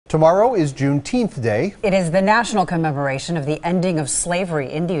Tomorrow is Juneteenth Day. It is the national commemoration of the ending of slavery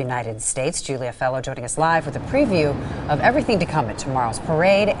in the United States. Julia Fellow joining us live with a preview of everything to come at tomorrow's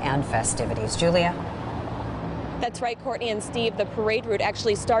parade and festivities. Julia? That's right, Courtney and Steve. The parade route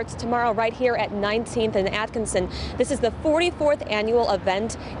actually starts tomorrow right here at 19th and Atkinson. This is the 44th annual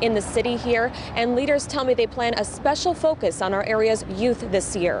event in the city here, and leaders tell me they plan a special focus on our area's youth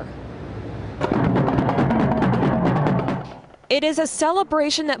this year. It is a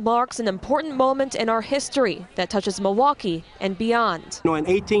celebration that marks an important moment in our history that touches Milwaukee and beyond. In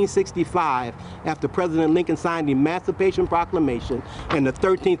 1865, after President Lincoln signed the Emancipation Proclamation and the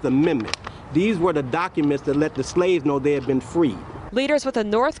 13th Amendment, these were the documents that let the slaves know they had been freed. Leaders with the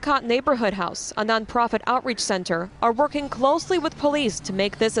Northcott Neighborhood House, a nonprofit outreach center, are working closely with police to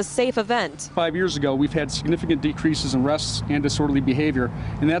make this a safe event. 5 years ago, we've had significant decreases in arrests and disorderly behavior,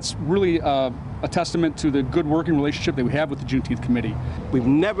 and that's really a testament to the good working relationship that we have with the Juneteenth Committee. We've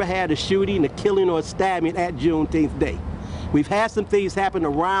never had a shooting, a killing, or a stabbing at Juneteenth Day. We've had some things happen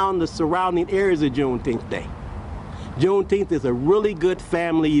around the surrounding areas of Juneteenth Day. Juneteenth is a really good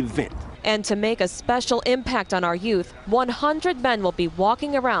family event. And to make a special impact on our youth, 100 men will be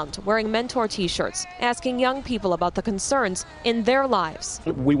walking around wearing mentor t-shirts, asking young people about the concerns in their lives.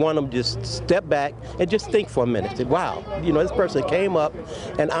 We want them to just step back and just think for a minute. Say, wow, this person came up,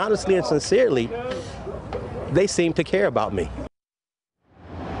 and honestly and sincerely, they seem to care about me.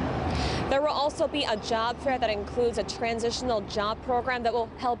 There will also be a job fair that includes a transitional job program that will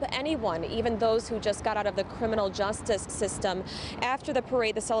help anyone, even those who just got out of the criminal justice system. After the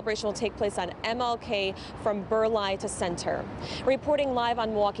parade, the celebration will take place on MLK from Burleigh to Center. Reporting live on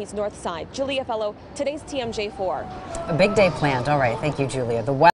Milwaukee's north side, Julia Fellow, today's TMJ4. A big day planned. All right. Thank you, Julia.